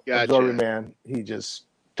 So, Absorbing Man, he just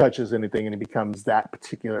touches anything and he becomes that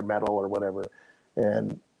particular metal or whatever.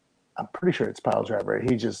 And I'm pretty sure it's Pile Driver.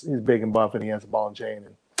 He's big and buff and he has a ball and chain.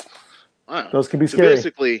 And those can be scary.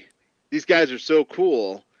 Basically, these guys are so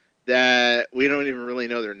cool that we don't even really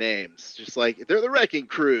know their names. Just like they're the Wrecking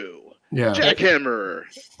Crew. Yeah. Jackhammer,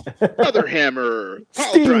 Brother Hammer,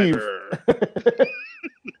 Pile Driver.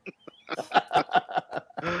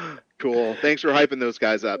 Cool. Thanks for hyping those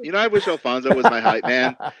guys up. I wish Alfonso was my hype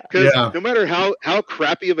man, because Yeah. no matter how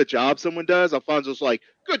crappy of a job someone does, Alfonso's like,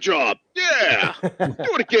 "Good job, yeah,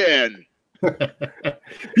 do it again."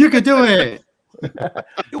 You can do it.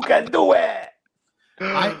 You can do it.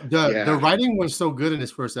 The writing was so good in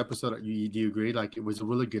this first episode. Do you agree? Like, it was a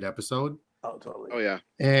really good episode. Oh, totally. Oh yeah.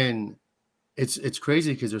 And it's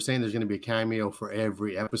crazy because they're saying there's going to be a cameo for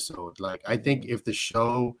every episode. Like, I think if the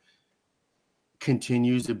show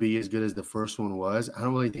continues to be as good as the first one was, I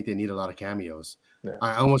don't really think they need a lot of cameos. Yeah.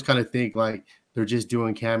 I almost kind of think like they're just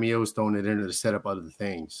doing cameos, throwing it into the setup other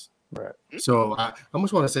things. Right. So I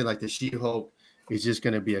almost want to say like the She-Hulk is just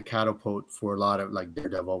going to be a catapult for a lot of, like,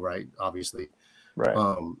 Daredevil, right? Obviously.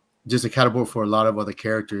 Right. Just a catapult for a lot of other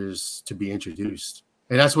characters to be introduced.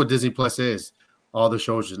 And that's what Disney Plus is. All the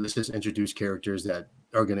shows, let's just introduce characters that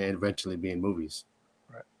are going to eventually be in movies.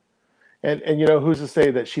 Right. And who's to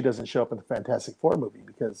say that she doesn't show up in the Fantastic Four movie?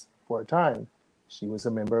 Because for a time, she was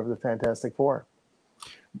a member of the Fantastic Four.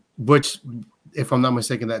 Which, if I'm not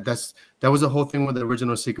mistaken, that was the whole thing with the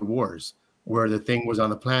original Secret Wars, where the Thing was on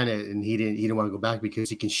the planet and he didn't want to go back because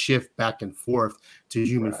he can shift back and forth to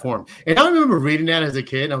human form. And I remember reading that as a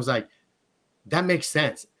kid, and I was like, that makes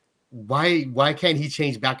sense. Why can't he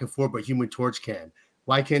change back and forth, but Human Torch can?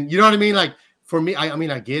 Why can, you know what I mean? Like, for me, I mean,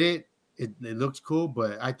 I get it. It looks cool,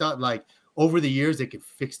 but I thought, like, over the years they could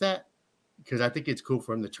fix that, because I think it's cool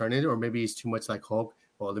for him to turn into, or maybe he's too much like Hulk.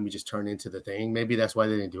 Well, let me just turn into the Thing. Maybe that's why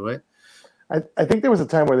they didn't do it. I think there was a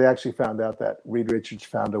time where they actually found out that Reed Richards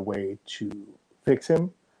found a way to fix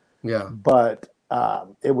him. Yeah. But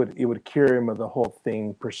it would cure him of the whole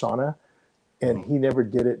Thing persona. And he never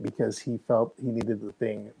did it because he felt he needed the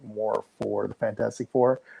Thing more for the Fantastic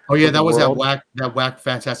Four. Oh yeah, that was that whack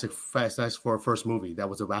Fantastic Four first movie. That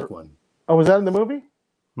was a whack one. Oh, was that in the movie?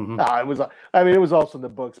 Mm-hmm. No, it was. I mean, it was also in the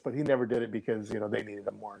books, but he never did it because they needed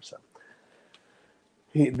him more. So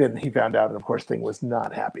he found out, and of course, Thing was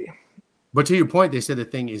not happy. But to your point, they said the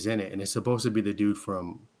Thing is in it, and it's supposed to be the dude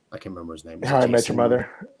from, I can't remember his name. How I Met Your Mother,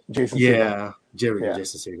 Jason. Yeah, Segel.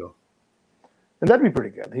 Jason Segel. And that'd be pretty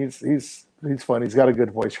good. He's fun. He's got a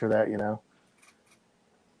good voice for that.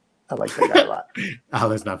 I like that guy a lot.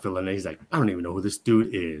 Alan's not feeling it. He's like, I don't even know who this dude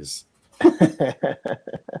is.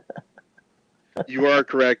 You are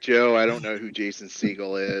correct, Joe. I don't know who Jason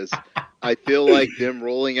Segel is. I feel like them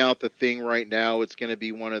rolling out the Thing right now, it's going to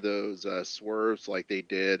be one of those swerves like they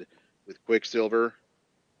did with Quicksilver,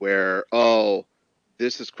 where,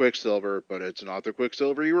 this is Quicksilver, but it's not the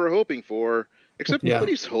Quicksilver you were hoping for. Except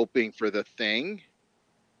nobody's hoping for the Thing.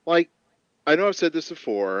 Like, I know I've said this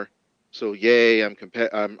before, so yay, I'm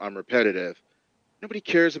repetitive. Nobody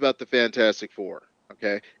cares about the Fantastic Four,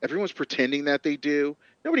 okay? Everyone's pretending that they do.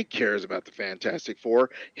 Nobody cares about the Fantastic Four,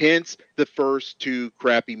 hence the first two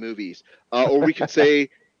crappy movies. Or we could say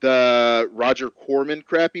the Roger Corman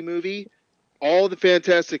crappy movie. All the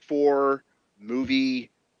Fantastic Four movie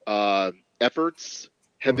efforts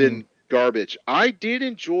have been garbage. I did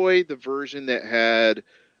enjoy the version that had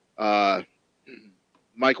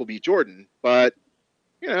Michael B. Jordan, but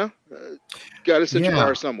got to set your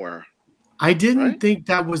bar somewhere. I didn't think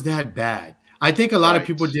that was that bad. I think a lot of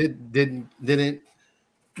people didn't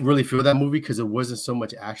really feel that movie because there wasn't so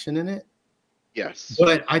much action in it. Yes,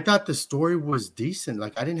 but I thought the story was decent.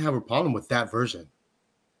 Like, I didn't have a problem with that version.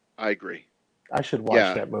 I agree. I should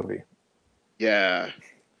watch that movie. Yeah,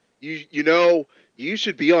 you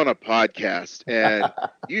should be on a podcast and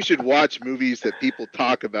you should watch movies that people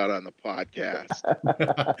talk about on the podcast.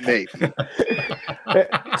 Maybe.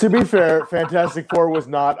 To be fair, Fantastic Four was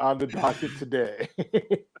not on the docket today.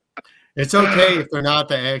 It's okay if they're not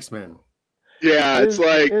the X-Men. Yeah, it's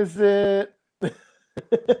like. Is it?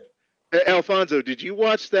 Alfonso, did you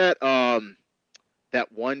watch that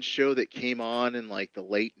that one show that came on in like the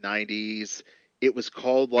late 90s? It was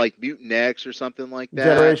called like Mutant X or something like that.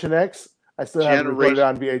 Generation X? I still haven't recorded it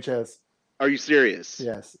on VHS. Are you serious?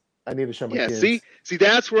 Yes. I need to show my kids. See,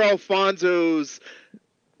 that's where Alfonso's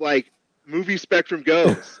like movie spectrum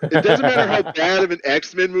goes. It doesn't matter how bad of an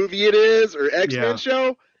X-Men movie it is or X-Men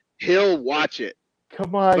show, he'll watch it.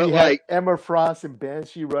 Come on, you had Emma Frost and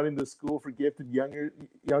Banshee running the school for gifted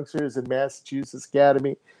youngsters in Massachusetts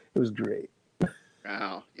Academy. It was great.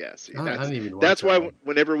 Oh, yeah. See, I didn't even watch that's why that.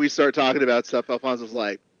 Whenever we start talking about stuff, Alfonso's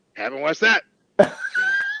like, haven't watched that.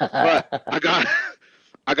 But I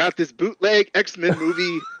got this bootleg X-Men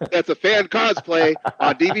movie that's a fan cosplay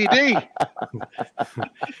on DVD.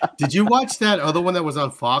 Did you watch that other one that was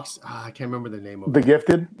on Fox? I can't remember the name of it. The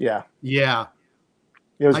Gifted? Yeah. Yeah.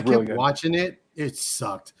 It was I really kept good. watching it. It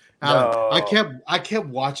sucked. No. I kept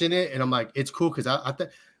watching it, and I'm like, it's cool because I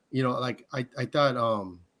thought, I thought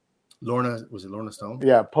Lorna, was it Lorna Stone?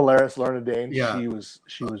 Yeah, Polaris, Lorna Dane. Yeah.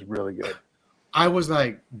 She was really good. I was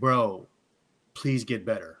like, bro, please get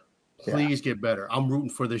better. Please get better. I'm rooting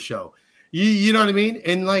for the show. You know what I mean?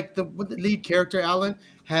 And like the lead character, Alan,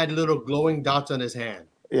 had little glowing dots on his hand.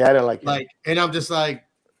 Yeah, I didn't like it. Like, and I'm just like,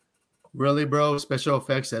 really, bro? Special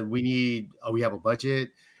effects that we need. Oh, we have a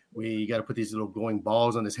budget. We got to put these little glowing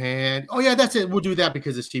balls on his hand. Oh yeah, that's it. We'll do that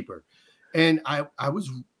because it's cheaper. And I was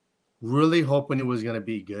really hoping it was going to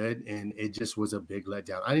be good, and it just was a big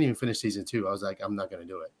letdown. I didn't even finish season 2. I was like, I'm not going to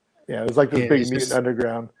do it. Yeah, it was like this big Mutant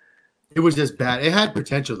Underground. It was just bad. It had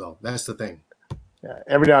potential, though. That's the thing. Yeah,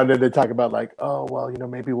 every now and then they talk about like, oh, well, you know,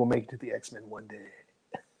 maybe we'll make it to the X-Men one day.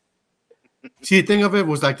 See, the thing of it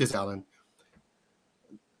was like this, Alan.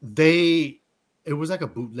 It was like a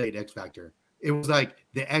bootleg X Factor. It was like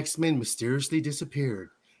the X-Men mysteriously disappeared.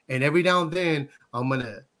 And every now and then, I'm going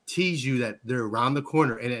to tease you that they're around the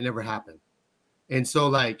corner, and it never happened. And so,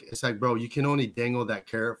 like, it's like, bro, you can only dangle that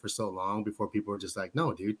carrot for so long before people are just like,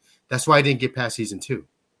 no, dude. That's why I didn't get past season 2.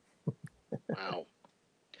 Wow.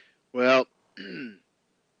 Well,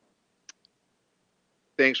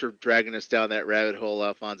 thanks for dragging us down that rabbit hole,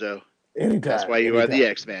 Alfonso. Anytime. That's why you are the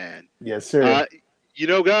X-Man. Yes, sir. You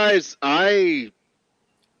know, guys, I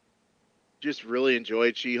just really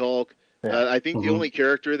enjoyed She-Hulk. Yeah. I think the only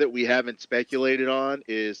character that we haven't speculated on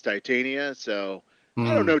is Titania. So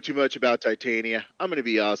I don't know too much about Titania. I'm going to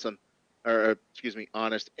be awesome. Or excuse me,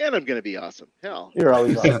 honest. And I'm going to be awesome. Hell. You're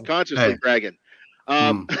always awesome. Consciously bragging.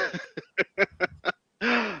 You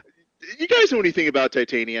guys know anything about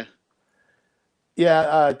Titania?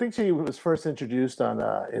 Yeah, I think she was first introduced on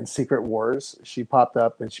in Secret Wars. She popped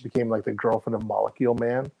up and she became like the girlfriend of Molecule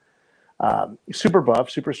Man. Super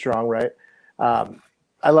buff, super strong, right?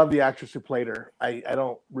 I love the actress who played her. I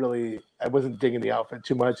wasn't digging the outfit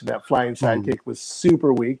too much, and that flying sidekick was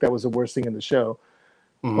super weak. That was the worst thing in the show.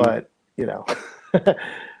 But you know,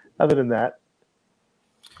 other than that,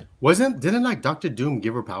 didn't like Dr. Doom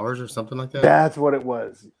give her powers or something like that? That's what it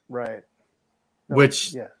was, right? No,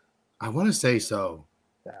 Which yeah, I want to say so.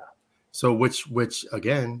 Yeah. So which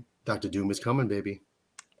again, Dr. Doom is coming, baby.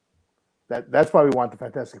 That's why we want the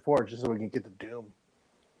Fantastic Four, just so we can get the Doom.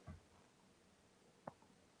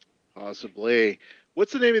 Possibly.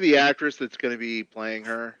 What's the name of the actress that's going to be playing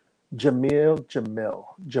her? Jamia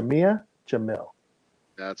Jamil.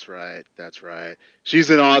 That's right. She's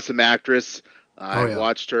an awesome actress. I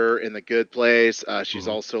watched her in The Good Place. She's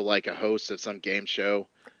also like a host of some game show.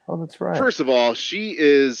 Oh, that's right. First of all, she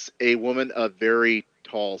is a woman of very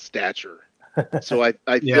tall stature. So I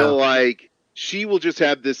feel like she will just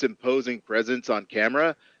have this imposing presence on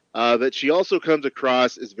camera. But she also comes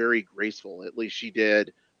across as very graceful. At least she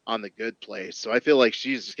did on The Good Place. So I feel like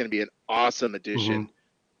she's just going to be an awesome addition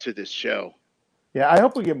to this show. Yeah, I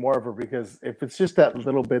hope we get more of her, because if it's just that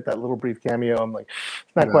little brief cameo, I'm like,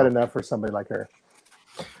 it's not quite enough for somebody like her.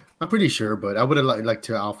 I'm pretty sure, but I would have liked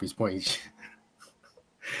to Alfie's point.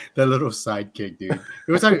 That little sidekick, dude.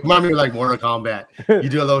 It was like, remember, like Mortal Kombat. You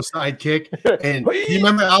do a little sidekick, and you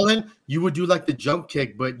remember, Alan? You would do like the jump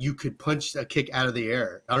kick, but you could punch a kick out of the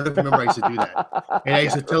air. I don't know if you remember. I used to do that, and I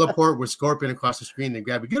used to teleport with Scorpion across the screen and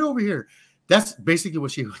grab it. Get over here. That's basically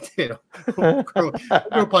what she did. Girl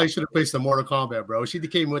probably should have played some Mortal Kombat, bro. She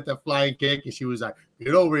came with that flying kick, and she was like,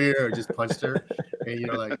 "Get over here!" and just punched her. And you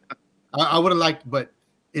know, like I would have liked, but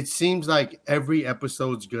it seems like every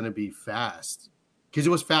episode's gonna be fast. Because it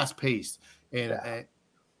was fast paced, and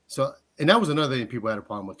that was another thing people had a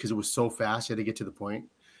problem with, because it was so fast. You had to get to the point.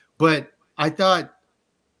 But I thought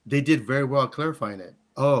they did very well clarifying it.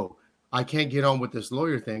 Oh, I can't get on with this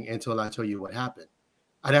lawyer thing until I tell you what happened.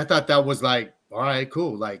 And I thought that was like, all right,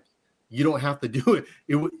 cool. Like, you don't have to do it.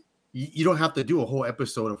 You don't have to do a whole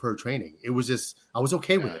episode of her training. It was just, I was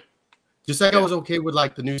okay with it. Just like I was okay with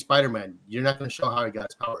like the new Spider-Man. You're not going to show how he got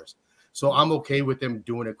his powers. So I'm okay with them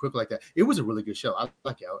doing it quick like that. It was a really good show. I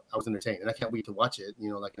like it. I was entertained, and I can't wait to watch it. You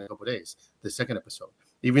know, like in a couple of days, the second episode.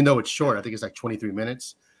 Even though it's short, I think it's like 23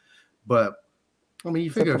 minutes. But I mean,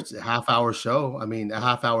 you figure it's a half-hour show. I mean, a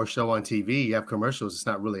half-hour show on TV. You have commercials. It's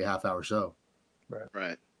not really a half-hour show.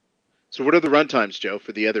 Right. So what are the runtimes, Joe,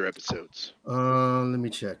 for the other episodes? Let me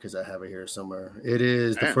check, because I have it here somewhere. It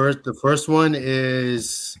is the first one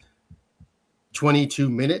is 22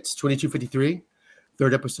 minutes, 22:53.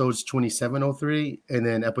 Third episode is 27:03, and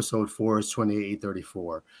then episode 4 is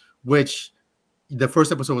 28:34, which the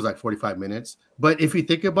first episode was like 45 minutes. But if you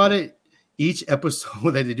think about it, each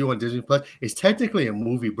episode that they do on Disney Plus is technically a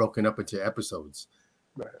movie broken up into episodes.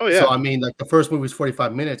 Right. Oh, yeah. So, I mean, like the first movie is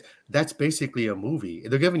 45 minutes. That's basically a movie.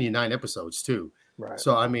 They're giving you 9 episodes too. Right.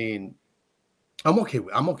 So, I mean, I'm okay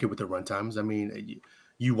with the runtimes. I mean,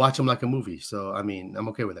 you watch them like a movie. So, I mean, I'm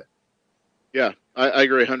okay with it. Yeah, I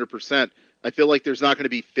agree 100%. I feel like there's not going to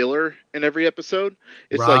be filler in every episode.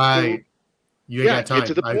 It's like, Right. You ain't yeah, got time. get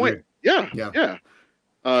to the I point. agree. Yeah, Yeah.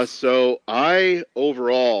 yeah. So I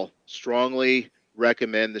overall strongly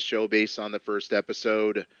recommend the show based on the first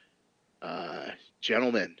episode.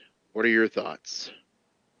 Gentlemen, what are your thoughts?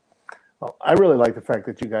 Well, I really like the fact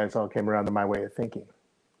that you guys all came around to my way of thinking.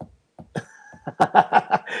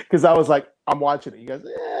 Because I was like, I'm watching it. You guys,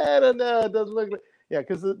 I don't know, it doesn't look like. Yeah,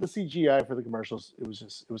 because the CGI for the commercials, it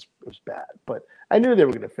was bad. But I knew they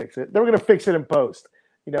were going to fix it. They were going to fix it in post,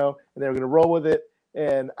 and they were going to roll with it.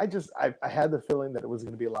 And I had the feeling that it was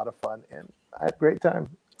going to be a lot of fun, and I had a great time.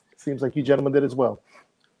 Seems like you gentlemen did as well.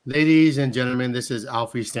 Ladies and gentlemen, this is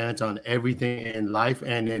Alfie's stance on everything in life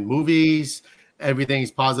and in movies. Everything's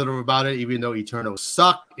positive about it, even though Eternals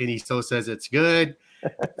suck, and he still says it's good.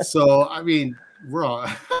 So, I mean, we're all.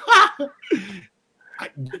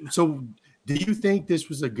 So, do you think this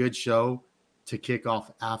was a good show to kick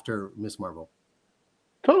off after Miss Marvel?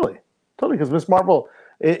 Totally, because Miss Marvel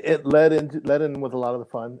it led in with a lot of the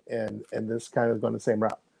fun, and this kind of going the same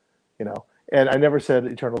route, And I never said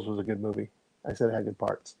Eternals was a good movie. I said it had good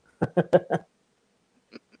parts.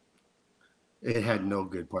 It had no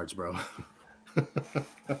good parts, bro.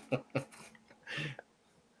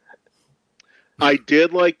 I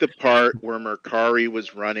did like the part where Mercari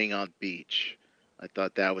was running on beach. I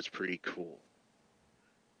thought that was pretty cool.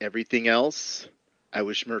 Everything else, I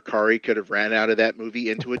wish Mercari could have ran out of that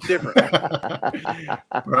movie into a different one.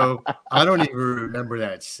 Bro, I don't even remember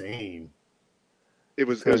that scene. It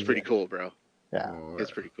was pretty cool, bro. Yeah.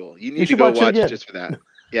 It's pretty cool. You need to go watch it just for that.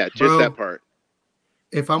 Yeah, just Bro, that part.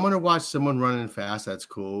 If I'm gonna watch someone running fast, that's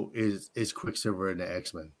cool. Is Quicksilver in the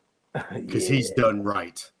X-Men? Because he's done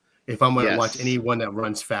right. If I'm gonna watch anyone that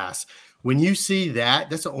runs fast, when you see that,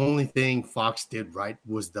 that's the only thing Fox did right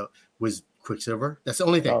was Quicksilver. That's the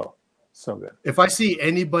only thing. Oh, so good. If I see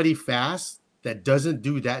anybody fast that doesn't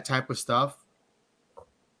do that type of stuff,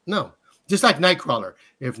 no. Just like Nightcrawler.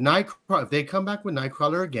 If they come back with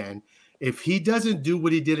Nightcrawler again, if he doesn't do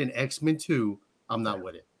what he did in X-Men 2, I'm not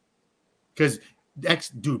with it. Because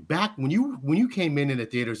back when you came in the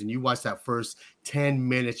theaters and you watched that first 10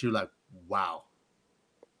 minutes, you're like, wow.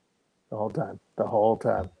 The whole time.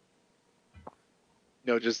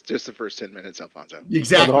 No, just the first 10 minutes, Alfonso.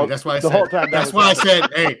 Exactly. That's why I said. That's why I said.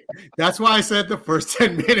 Hey, that's why I said the first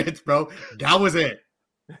 10 minutes, bro. That was it.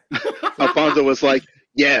 Alfonso was like,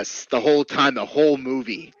 "Yes, the whole time, the whole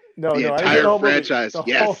movie, the entire franchise."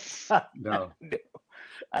 Yes. No,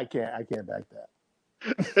 I can't back that.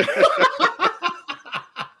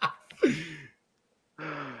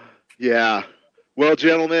 Yeah. Well,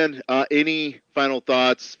 gentlemen, any final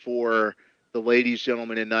thoughts for the ladies,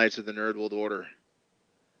 gentlemen, and knights of the Nerd World Order?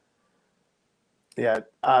 Yeah,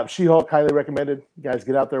 She-Hulk, highly recommended. You guys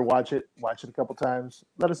get out there, watch it a couple times.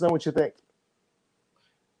 Let us know what you think.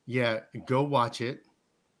 Yeah, go watch it.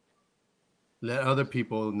 Let other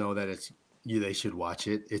people know that they should watch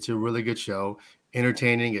it. It's a really good show,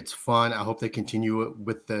 entertaining. It's fun. I hope they continue it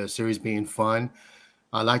with the series being fun.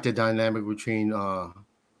 I like the dynamic between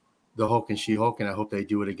the Hulk and She-Hulk, and I hope they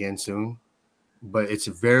do it again soon. But it's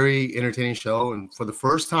a very entertaining show, and for the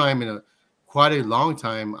first time in quite a long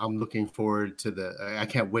time, I'm looking forward to I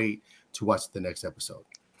can't wait to watch the next episode.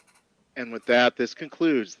 And with that, this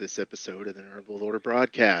concludes this episode of the Nerd World Order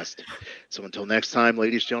broadcast. So until next time,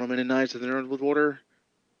 ladies, gentlemen, and knights of the Nerd World Order,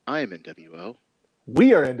 I am NWO.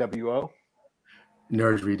 We are NWO.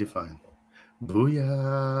 Nerds Redefined.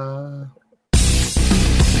 Booyah.